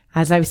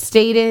 As I've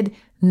stated,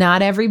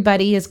 not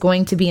everybody is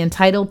going to be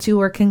entitled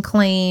to or can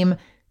claim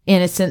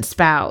innocent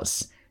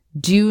spouse.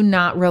 Do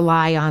not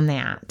rely on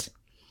that.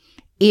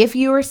 If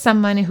you are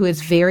someone who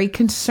is very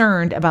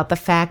concerned about the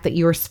fact that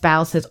your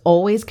spouse has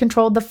always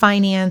controlled the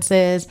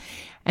finances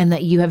and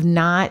that you have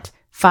not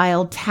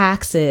filed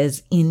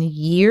taxes in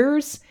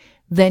years,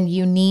 then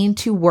you need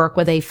to work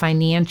with a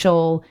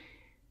financial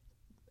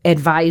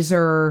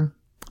advisor,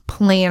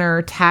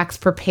 planner, tax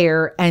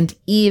preparer, and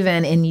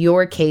even in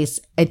your case,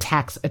 a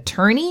tax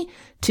attorney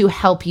to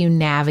help you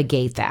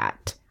navigate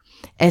that,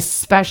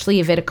 especially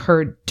if it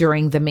occurred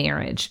during the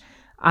marriage.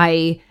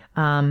 I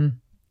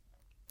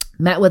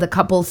met with a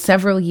couple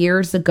several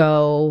years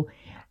ago,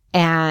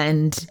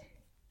 and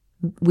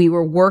we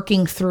were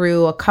working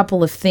through a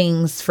couple of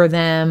things for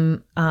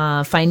them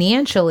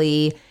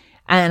financially.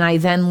 And I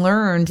then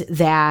learned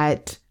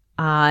that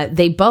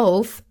they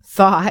both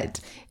thought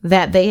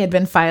that they had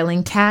been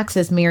filing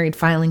taxes, married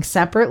filing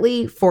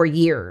separately for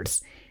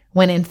years,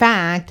 when in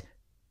fact,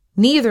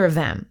 neither of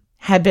them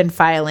had been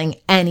filing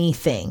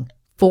anything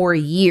for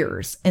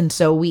years. And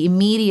so we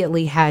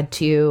immediately had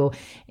to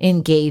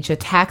engage a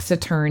tax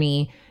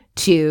attorney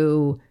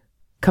to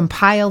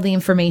compile the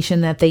information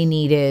that they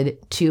needed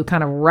to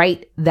kind of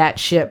right that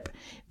ship,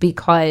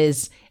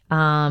 because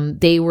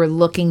they were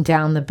looking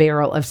down the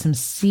barrel of some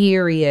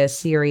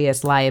serious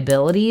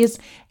liabilities.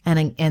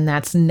 And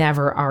that's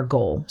never our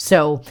goal.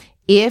 So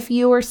if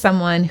you are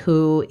someone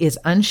who is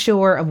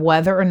unsure of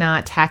whether or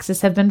not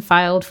taxes have been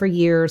filed for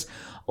years,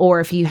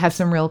 or if you have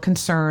some real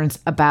concerns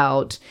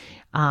about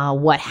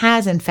what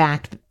has in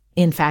fact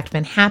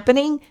been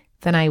happening,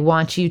 then I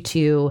want you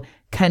to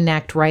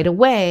connect right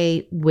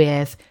away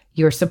with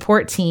your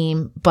support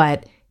team.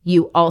 But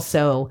you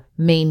also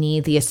may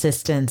need the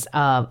assistance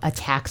of a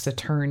tax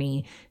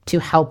attorney to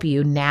help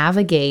you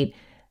navigate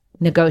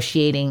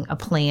negotiating a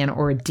plan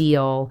or a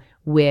deal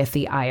with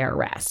the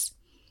IRS.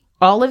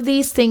 All of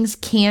these things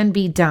can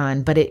be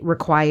done, but it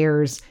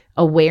requires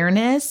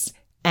awareness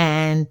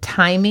and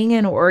timing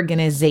and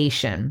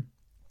organization.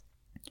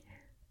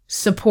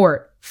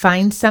 Support.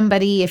 Find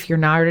somebody. If you're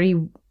not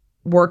already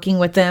working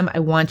with them, I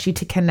want you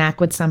to connect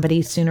with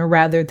somebody sooner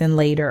rather than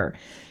later.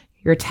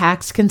 Your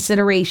tax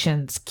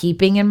considerations,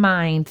 keeping in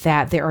mind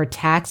that there are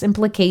tax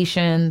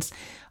implications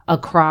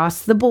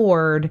across the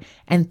board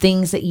and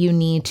things that you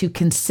need to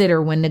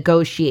consider when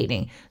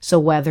negotiating. So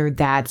whether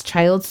that's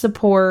child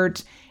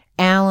support,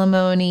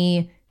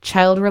 alimony,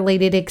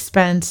 child-related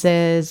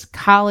expenses,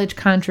 college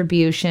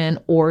contribution,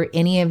 or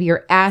any of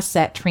your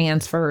asset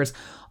transfers,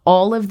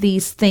 all of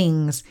these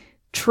things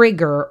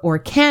trigger or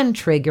can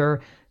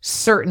trigger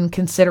certain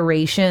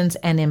considerations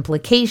and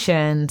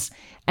implications,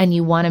 and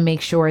you want to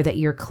make sure that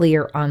you're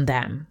clear on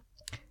them.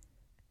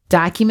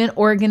 Document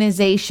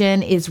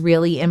organization is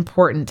really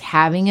important.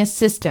 Having a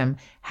system,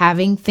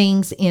 having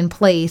things in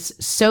place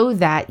so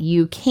that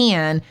you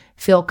can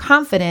feel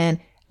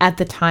confident at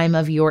the time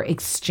of your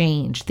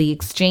exchange. The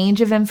exchange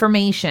of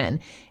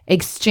information.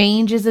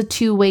 Exchange is a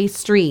two-way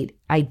street.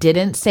 I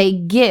didn't say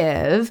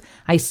give,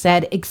 I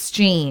said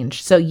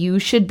exchange. So you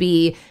should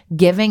be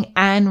giving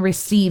and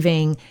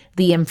receiving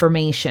the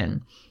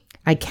information.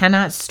 I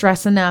cannot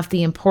stress enough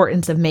the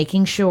importance of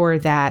making sure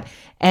that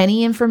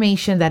any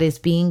information that is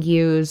being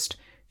used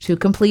to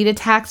complete a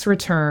tax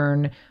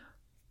return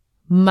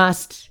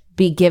must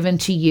be given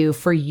to you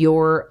for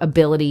your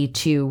ability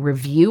to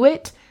review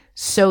it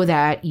so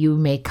that you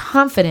may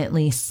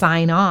confidently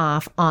sign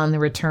off on the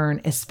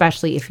return,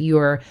 especially if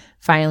you're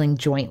filing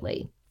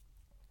jointly.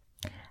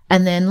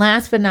 And then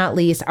last but not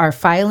least, our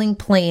filing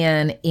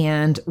plan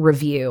and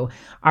review.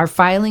 Our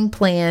filing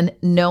plan,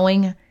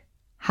 knowing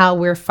how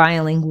we're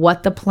filing,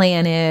 what the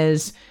plan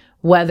is,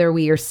 whether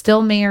we are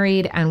still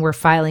married and we're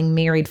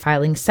married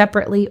filing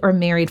separately or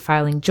married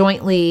filing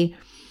jointly.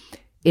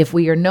 If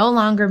we are no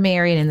longer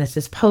married and this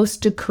is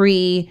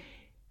post-decree,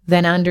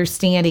 then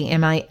understanding,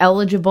 am I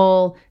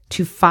eligible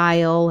to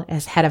file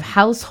as head of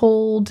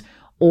household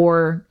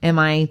or am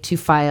I to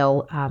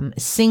file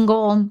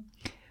single?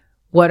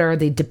 what are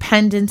the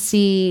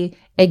dependency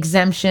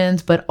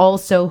exemptions, but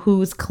also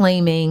who's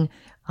claiming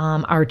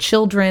our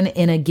children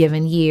in a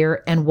given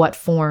year and what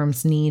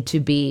forms need to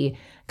be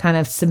kind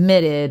of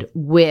submitted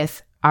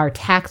with our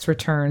tax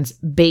returns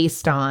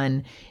based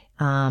on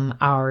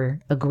our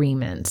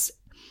agreements.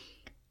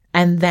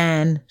 And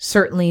then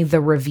certainly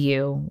the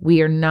review.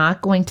 We are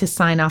not going to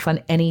sign off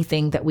on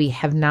anything that we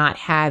have not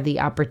had the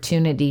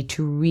opportunity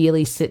to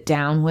really sit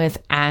down with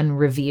and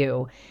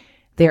review.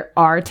 There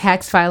are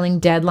tax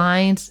filing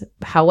deadlines.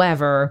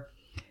 However,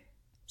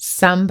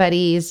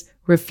 somebody's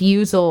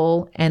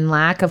refusal and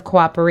lack of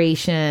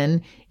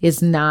cooperation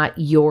is not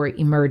your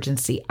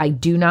emergency. I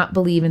do not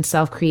believe in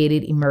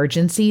self-created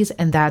emergencies,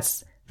 and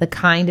that's the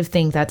kind of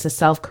thing that's a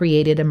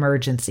self-created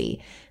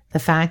emergency. The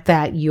fact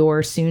that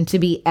your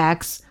soon-to-be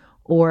ex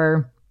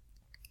or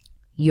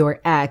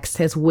your ex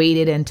has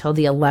waited until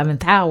the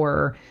 11th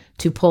hour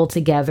to pull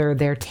together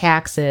their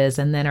taxes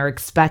and then are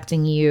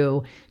expecting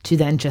you to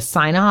then just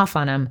sign off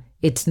on them,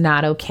 it's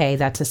not okay.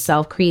 That's a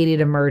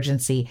self-created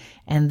emergency,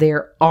 and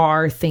there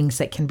are things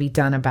that can be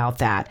done about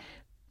that.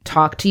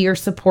 Talk to your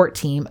support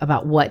team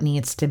about what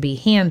needs to be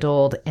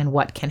handled and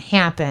what can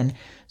happen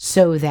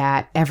so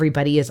that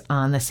everybody is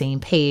on the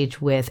same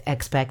page with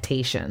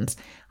expectations.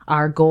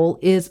 Our goal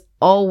is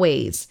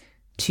always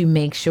to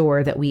make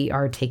sure that we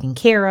are taken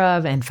care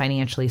of and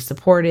financially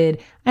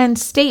supported and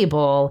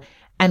stable,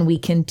 and we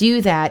can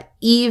do that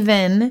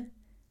even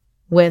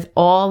with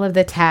all of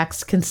the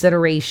tax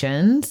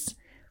considerations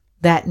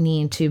that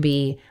need to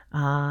be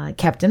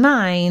kept in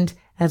mind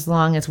as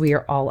long as we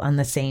are all on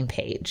the same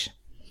page.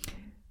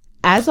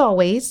 As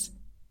always,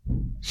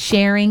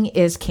 sharing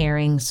is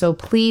caring. So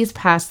please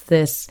pass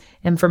this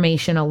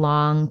information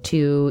along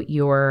to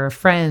your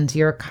friends,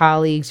 your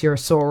colleagues, your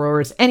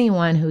sorors,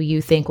 anyone who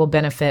you think will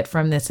benefit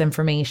from this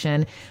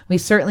information. We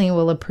certainly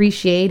will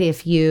appreciate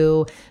if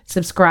you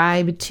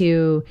subscribe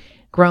to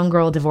Grown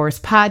Girl Divorce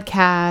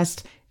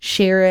Podcast,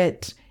 share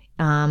it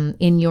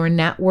in your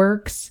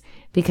networks,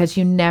 because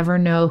you never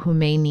know who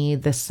may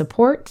need the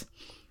support.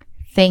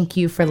 Thank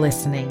you for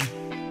listening.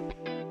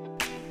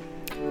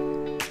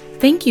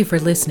 Thank you for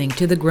listening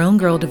to the Grown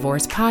Girl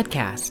Divorce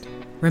Podcast.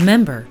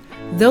 Remember,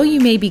 though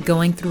you may be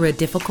going through a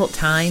difficult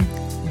time,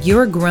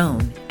 you're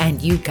grown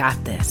and you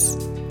got this.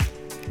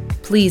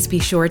 Please be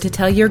sure to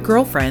tell your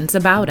girlfriends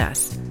about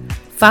us.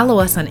 Follow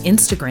us on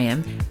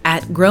Instagram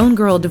at Grown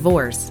Girl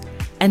Divorce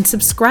and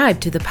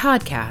subscribe to the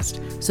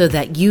podcast so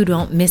that you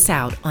don't miss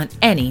out on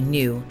any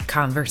new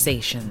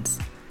conversations.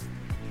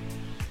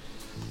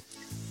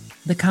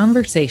 The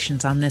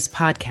conversations on this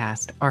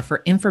podcast are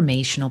for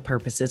informational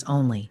purposes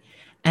only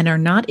and are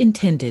not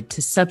intended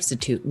to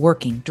substitute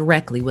working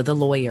directly with a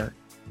lawyer.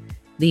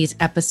 These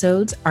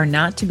episodes are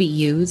not to be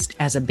used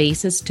as a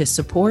basis to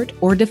support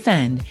or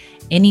defend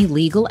any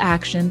legal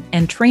action,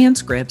 and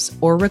transcripts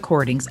or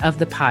recordings of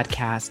the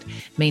podcast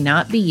may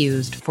not be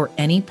used for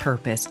any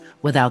purpose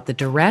without the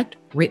direct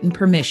written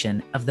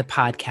permission of the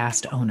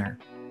podcast owner.